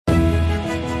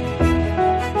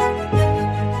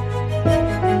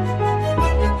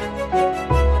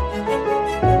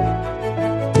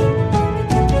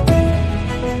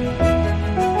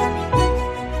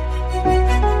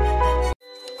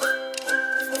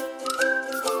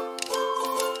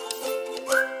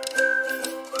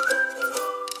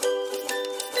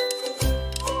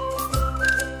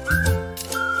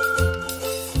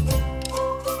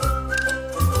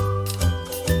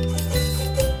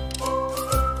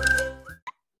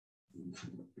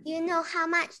Do you know how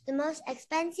much the most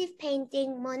expensive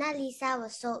painting Mona Lisa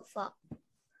was sold for?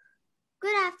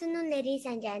 Good afternoon, ladies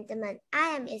and gentlemen.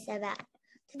 I am Isabelle.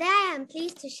 Today I am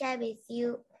pleased to share with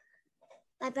you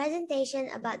my presentation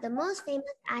about the most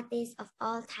famous artist of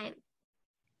all time.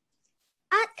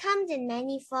 Art comes in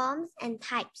many forms and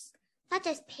types, such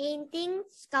as painting,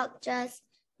 sculptures,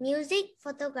 music,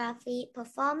 photography,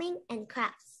 performing, and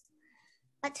crafts.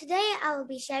 But today I will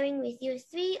be sharing with you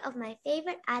three of my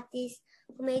favorite artists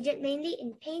who majored mainly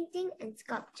in painting and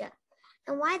sculpture,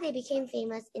 and why they became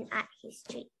famous in art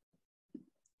history.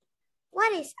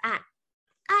 What is art?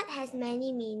 Art has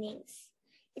many meanings.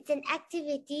 It's an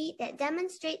activity that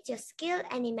demonstrates your skill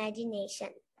and imagination.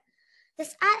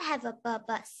 Does art have a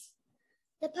purpose?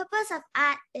 The purpose of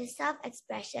art is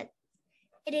self-expression.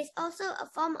 It is also a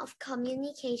form of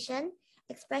communication,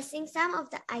 expressing some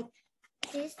of the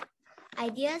artist's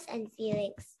ideas and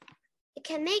feelings. It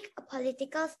can make a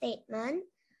political statement,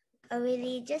 a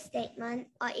religious statement,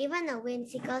 or even a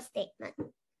whimsical statement.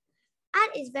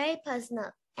 Art is very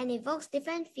personal and evokes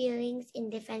different feelings in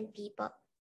different people.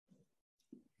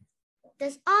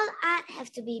 Does all art have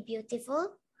to be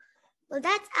beautiful? Well,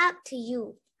 that's up to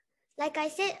you. Like I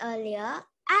said earlier,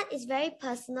 art is very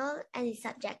personal and is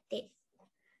subjective.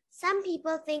 Some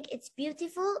people think it's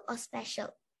beautiful or special,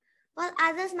 while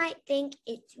others might think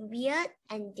it's weird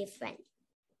and different.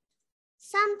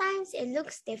 Sometimes it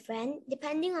looks different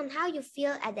depending on how you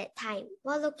feel at that time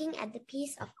while looking at the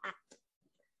piece of art.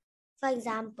 For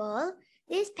example,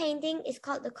 this painting is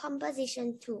called the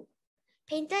Composition 2,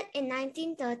 painted in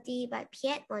 1930 by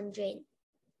Piet Mondrian.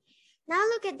 Now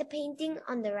look at the painting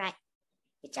on the right,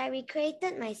 which I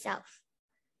recreated myself.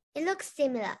 It looks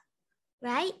similar,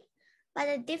 right? But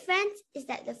the difference is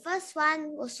that the first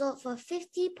one was sold for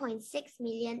 $50.6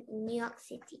 million in New York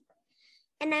City.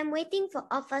 And I'm waiting for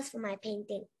offers for my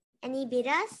painting. Any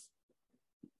bidders?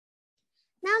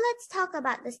 Now let's talk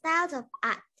about the styles of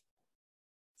art.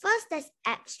 First, there's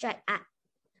abstract art.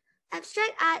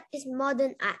 Abstract art is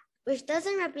modern art, which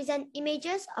doesn't represent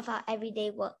images of our everyday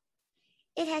world.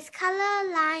 It has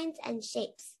color, lines, and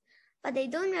shapes, but they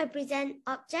don't represent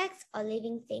objects or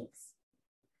living things.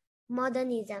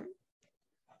 Modernism.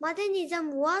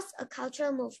 Modernism was a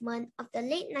cultural movement of the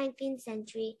late 19th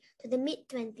century to the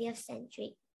mid-20th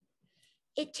century.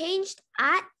 It changed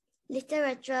art,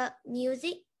 literature,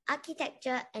 music,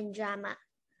 architecture, and drama.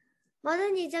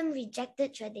 Modernism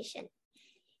rejected tradition.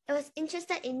 It was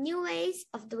interested in new ways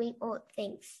of doing old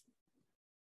things.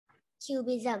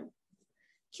 Cubism.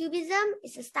 Cubism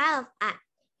is a style of art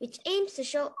which aims to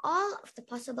show all of the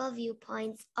possible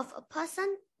viewpoints of a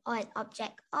person or an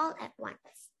object all at once.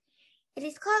 It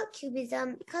is called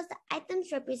cubism because the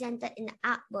items represented in the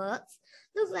artworks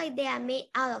look like they are made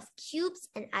out of cubes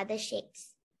and other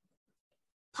shapes.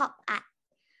 Pop art.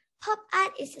 Pop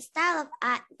art is a style of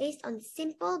art based on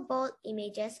simple, bold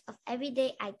images of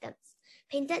everyday items,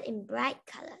 painted in bright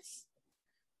colors.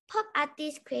 Pop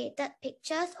artists created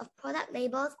pictures of product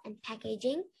labels and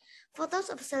packaging, photos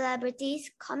of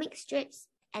celebrities, comic strips,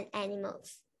 and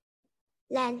animals.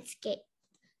 Landscape.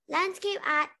 Landscape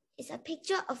art is a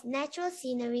picture of natural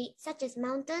scenery such as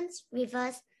mountains,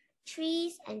 rivers,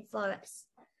 trees, and forests,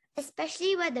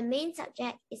 especially where the main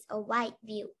subject is a wide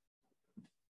view.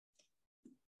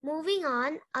 Moving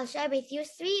on, I'll share with you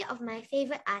three of my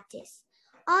favorite artists,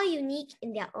 all unique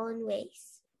in their own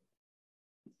ways.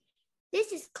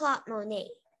 This is Claude Monet.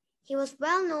 He was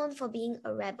well known for being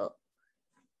a rebel.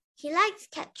 He likes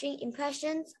capturing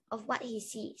impressions of what he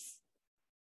sees.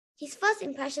 His first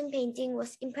impression painting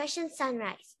was Impression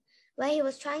Sunrise, where he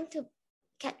was trying to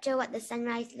capture what the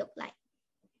sunrise looked like.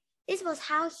 This was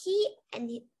how he and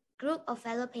his group of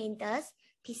fellow painters,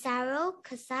 Pissarro,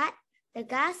 Cassatt,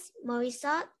 Degas,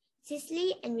 Morisot,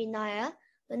 Sisley, and Renoir,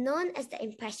 were known as the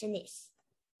Impressionists.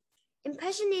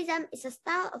 Impressionism is a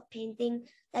style of painting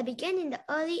that began in the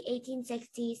early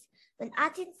 1860s when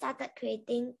artists started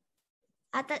painting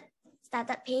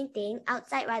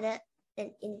outside rather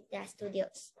than in their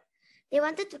studios. They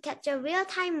wanted to capture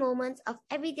real-time moments of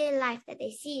everyday life that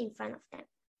they see in front of them.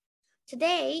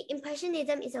 Today,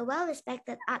 Impressionism is a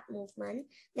well-respected art movement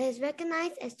that is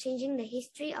recognized as changing the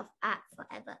history of art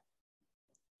forever.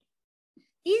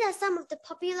 These are some of the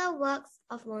popular works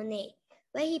of Monet,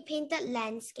 where he painted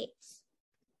landscapes.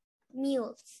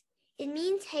 Mules. It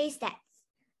means haystacks,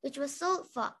 which was sold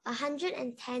for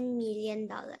 $110 million.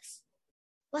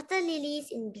 Water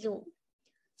lilies in bloom,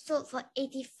 sold for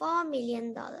 $84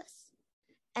 million.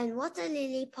 And Water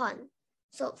Lily Pond,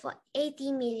 sold for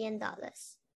 $80 million.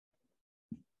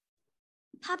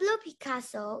 Pablo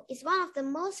Picasso is one of the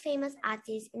most famous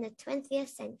artists in the 20th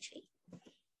century.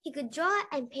 He could draw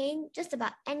and paint just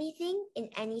about anything in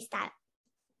any style.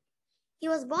 He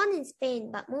was born in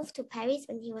Spain but moved to Paris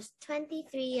when he was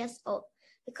 23 years old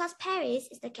because Paris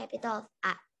is the capital of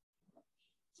art.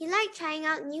 He liked trying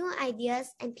out new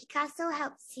ideas, and Picasso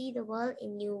helped see the world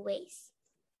in new ways.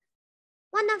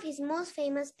 One of his most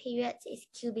famous periods is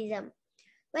Cubism,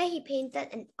 where he painted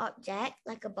an object,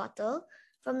 like a bottle,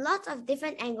 from lots of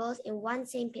different angles in one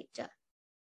same picture.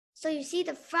 So you see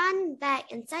the front,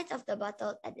 back, and sides of the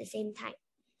bottle at the same time.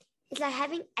 It's like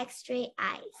having X-ray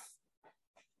eyes.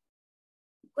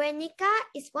 Guernica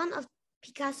is one of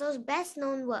Picasso's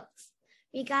best-known works,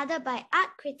 regarded by art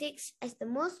critics as the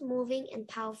most moving and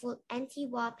powerful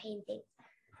anti-war painting.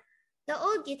 The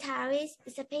Old Guitarist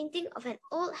is a painting of an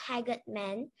old haggard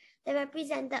man that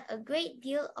represented a great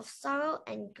deal of sorrow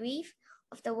and grief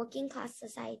of the working class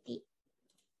society.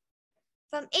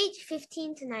 From age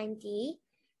 15 to 90,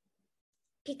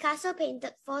 Picasso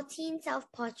painted 14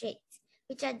 self-portraits,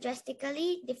 which are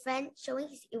drastically different, showing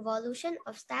his evolution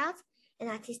of styles and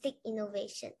artistic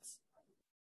innovations.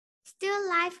 Still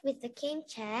life with the cane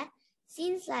chair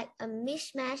seems like a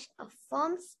mishmash of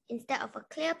forms instead of a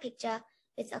clear picture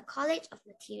with a collage of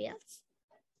materials,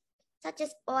 such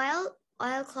as oil,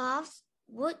 oilcloths,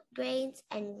 wood grains,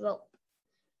 and rope.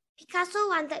 Picasso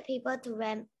wanted people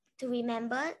to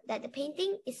remember that the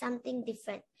painting is something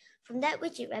different from that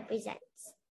which it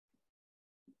represents.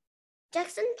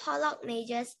 Jackson Pollock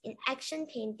majors in action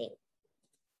painting,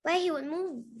 where he would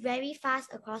move very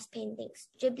fast across paintings,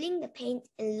 dribbling the paint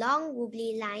in long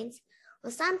wobbly lines, or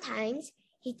sometimes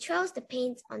he throws the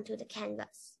paint onto the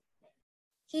canvas.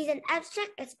 He's an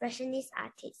abstract expressionist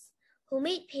artist who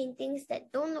made paintings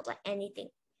that don't look like anything.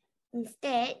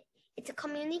 Instead, it's a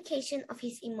communication of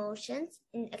his emotions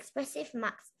in expressive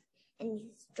marks and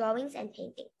his drawings and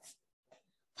paintings.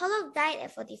 Pollock died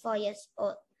at 44 years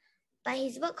old, but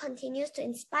his work continues to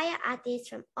inspire artists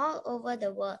from all over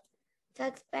the world to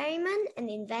experiment and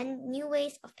invent new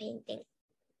ways of painting.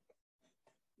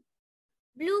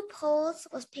 Blue Poles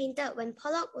was painted when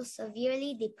Pollock was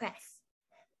severely depressed.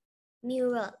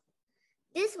 Mural.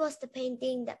 This was the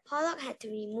painting that Pollock had to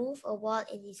remove a wall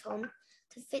in his home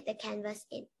to fit the canvas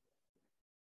in.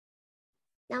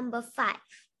 Number 5.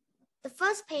 The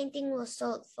first painting was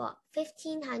sold for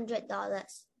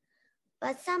 $1,500,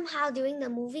 but somehow during the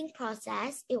moving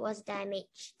process, it was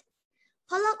damaged.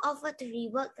 Pollock offered to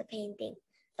rework the painting,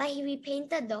 but he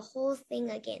repainted the whole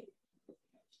thing again.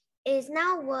 It is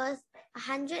now worth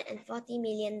 $140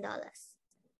 million.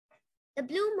 The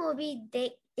Blue Moby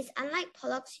Dick is unlike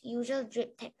Pollock's usual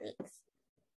drip techniques.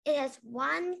 It has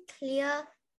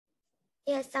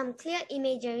some clear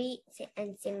imagery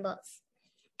and symbols.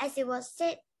 As it was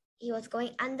said, he was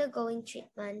undergoing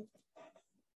treatment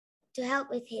to help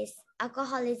with his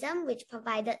alcoholism, which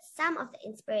provided some of the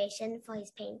inspiration for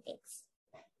his paintings.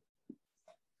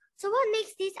 So what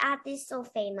makes these artists so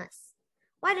famous?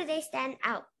 Why do they stand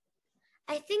out?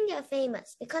 I think they're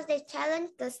famous because they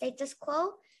challenged the status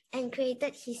quo and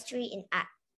created history in art.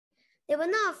 They were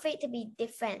not afraid to be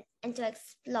different and to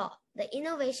explore the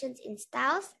innovations in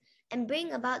styles and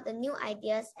bring about the new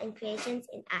ideas and creations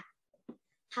in art.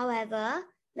 However,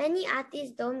 many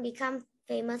artists don't become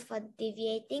famous for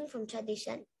deviating from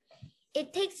tradition.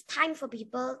 It takes time for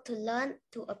people to learn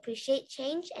to appreciate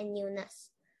change and newness.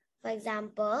 For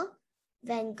example,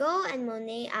 Van Gogh and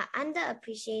Monet are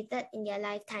underappreciated in their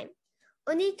lifetime,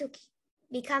 only to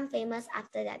become famous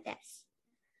after their deaths.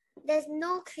 There's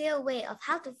no clear way of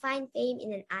how to find fame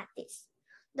in an artist,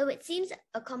 though it seems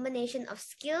a combination of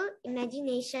skill,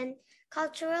 imagination,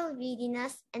 cultural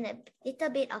readiness, and a little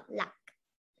bit of luck.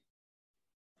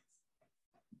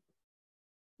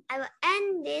 I will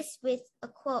end this with a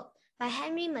quote by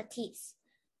Henry Matisse: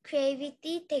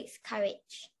 "Creativity takes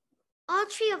courage." All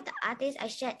three of the artists I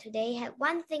shared today had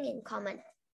one thing in common.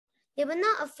 They were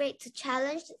not afraid to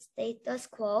challenge the status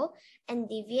quo and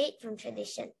deviate from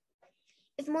tradition.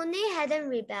 If Monet hadn't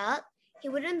rebelled, he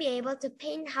wouldn't be able to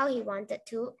paint how he wanted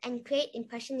to and create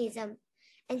Impressionism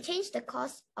and change the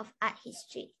course of art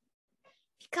history.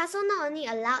 Picasso not only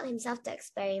allowed himself to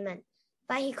experiment,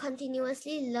 but he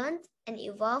continuously learned and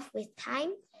evolved with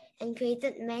time and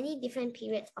created many different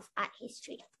periods of art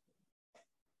history.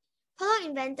 Pollock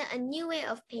invented a new way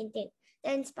of painting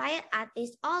that inspired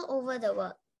artists all over the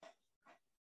world.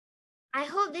 I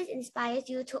hope this inspires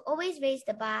you to always raise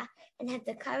the bar and have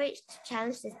the courage to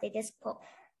challenge the status quo.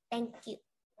 Thank you.